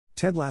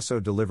Ted Lasso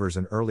delivers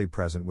an early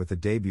present with the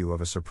debut of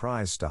a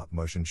surprise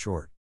stop-motion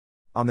short.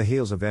 On the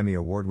heels of Emmy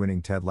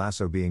Award-winning Ted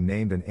Lasso being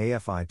named an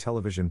AFI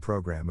Television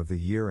Program of the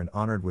Year and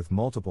honored with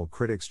multiple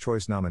Critics'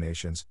 Choice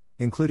nominations,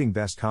 including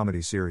Best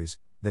Comedy Series,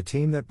 the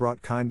team that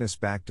brought Kindness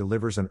Back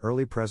delivers an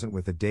early present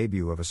with the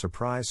debut of a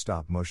surprise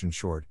stop-motion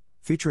short,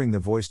 featuring the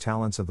voice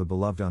talents of the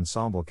beloved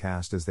ensemble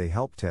cast as they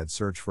help Ted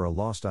search for a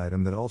lost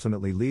item that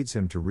ultimately leads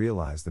him to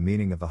realize the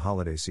meaning of the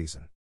holiday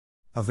season.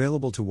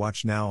 Available to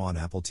watch now on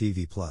Apple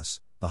TV+,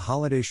 the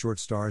holiday short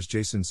stars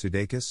Jason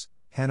Sudeikis,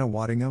 Hannah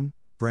Waddingham,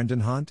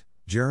 Brendan Hunt,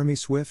 Jeremy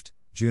Swift,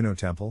 Juno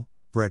Temple,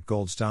 Brett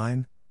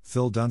Goldstein,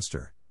 Phil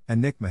Dunster,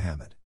 and Nick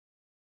Mohammed.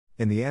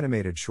 In the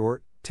animated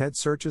short, Ted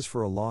searches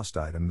for a lost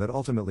item that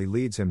ultimately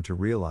leads him to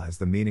realize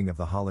the meaning of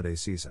the holiday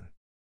season.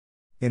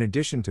 In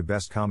addition to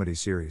Best Comedy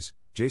Series,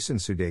 Jason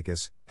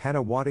Sudeikis,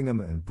 Hannah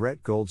Waddingham and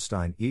Brett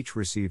Goldstein each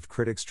received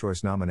Critics'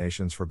 Choice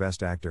nominations for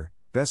Best Actor,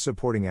 Best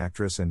Supporting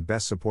Actress and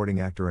Best Supporting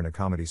Actor in a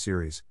Comedy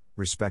Series,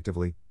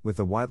 respectively, with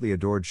the widely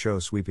adored show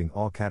sweeping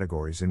all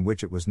categories in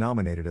which it was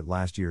nominated at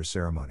last year's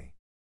ceremony.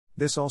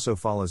 This also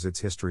follows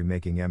its history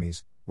making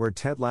Emmys, where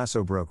Ted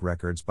Lasso broke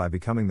records by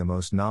becoming the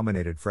most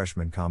nominated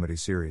freshman comedy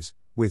series,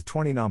 with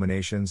 20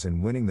 nominations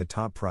and winning the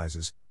top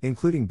prizes,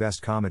 including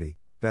Best Comedy,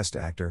 Best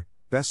Actor,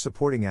 Best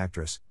Supporting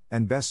Actress,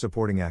 and Best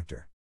Supporting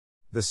Actor.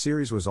 The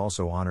series was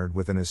also honored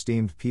with an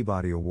esteemed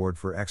Peabody Award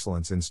for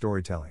Excellence in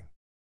Storytelling.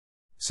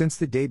 Since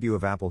the debut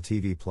of Apple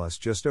TV+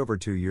 just over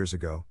 2 years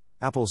ago,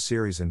 Apple's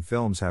series and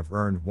films have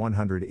earned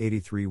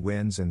 183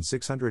 wins and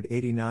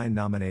 689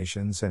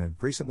 nominations and have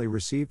recently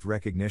received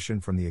recognition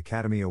from the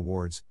Academy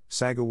Awards,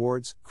 SAG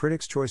Awards,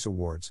 Critics' Choice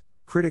Awards,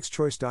 Critics'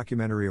 Choice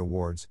Documentary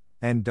Awards,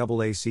 and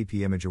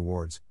AACP Image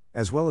Awards,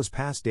 as well as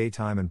past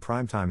Daytime and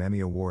Primetime Emmy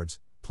Awards,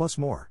 plus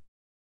more.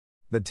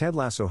 The Ted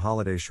Lasso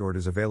holiday short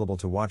is available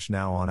to watch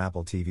now on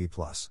Apple TV+.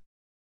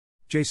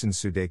 Jason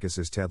Sudeikis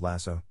is Ted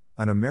Lasso,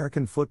 an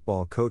American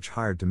football coach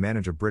hired to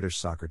manage a British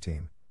soccer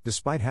team,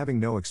 despite having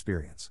no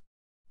experience.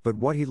 But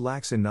what he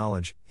lacks in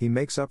knowledge, he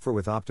makes up for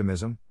with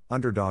optimism,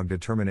 underdog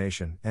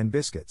determination, and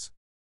biscuits.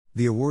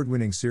 The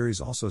award-winning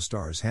series also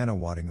stars Hannah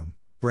Waddingham,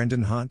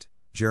 Brendan Hunt,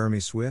 Jeremy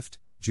Swift,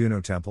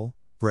 Juno Temple,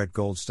 Brett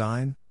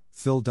Goldstein,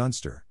 Phil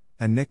Dunster,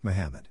 and Nick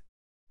Mohammed.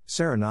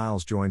 Sarah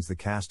Niles joins the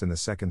cast in the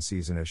second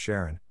season as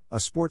Sharon, a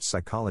sports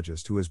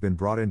psychologist who has been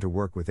brought in to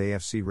work with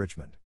AFC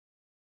Richmond.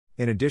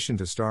 In addition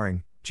to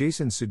starring,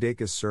 Jason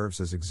Sudeikis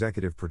serves as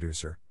executive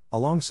producer,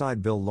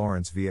 alongside Bill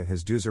Lawrence via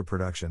his Doozer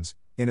Productions,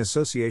 in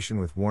association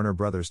with Warner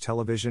Bros.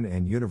 Television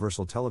and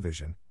Universal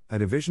Television, a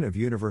division of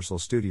Universal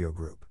Studio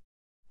Group.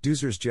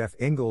 Doozer's Jeff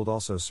Ingold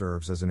also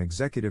serves as an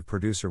executive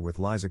producer with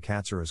Liza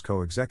Katzer as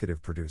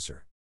co-executive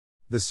producer.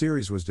 The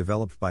series was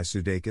developed by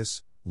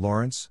Sudeikis,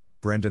 Lawrence,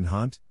 Brendan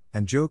Hunt,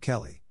 and Joe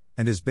Kelly,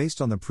 and is based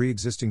on the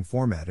pre-existing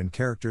format and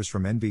characters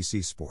from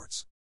NBC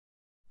Sports.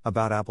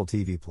 About Apple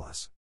TV+.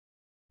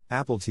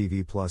 Apple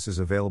TV Plus is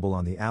available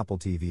on the Apple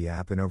TV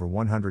app in over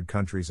 100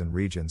 countries and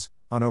regions,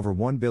 on over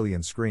 1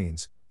 billion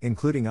screens,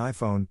 including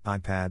iPhone,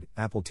 iPad,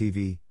 Apple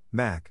TV,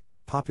 Mac,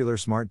 popular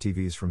smart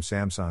TVs from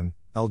Samsung,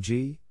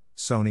 LG,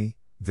 Sony,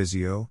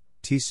 Vizio,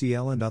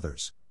 TCL and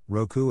others,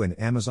 Roku and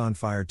Amazon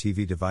Fire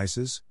TV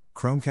devices,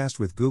 Chromecast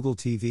with Google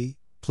TV,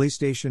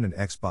 PlayStation and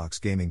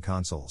Xbox gaming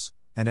consoles,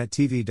 and at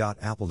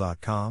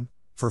tv.apple.com,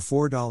 for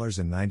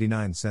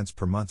 $4.99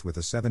 per month with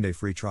a 7-day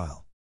free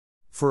trial.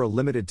 For a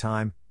limited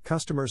time,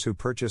 customers who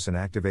purchase and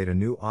activate a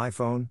new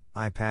iPhone,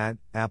 iPad,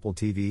 Apple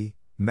TV,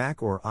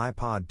 Mac or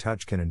iPod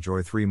Touch can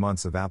enjoy 3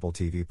 months of Apple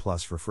TV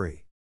Plus for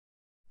free.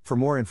 For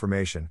more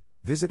information,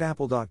 visit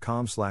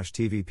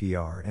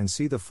apple.com/tvpr and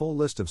see the full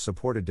list of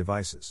supported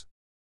devices.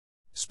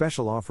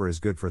 Special offer is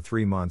good for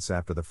 3 months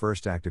after the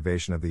first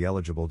activation of the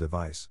eligible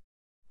device.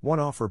 One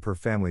offer per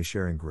family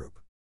sharing group.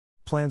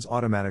 Plans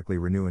automatically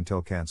renew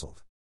until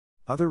canceled.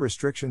 Other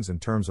restrictions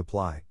and terms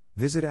apply.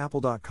 Visit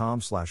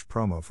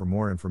apple.com/promo for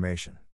more information.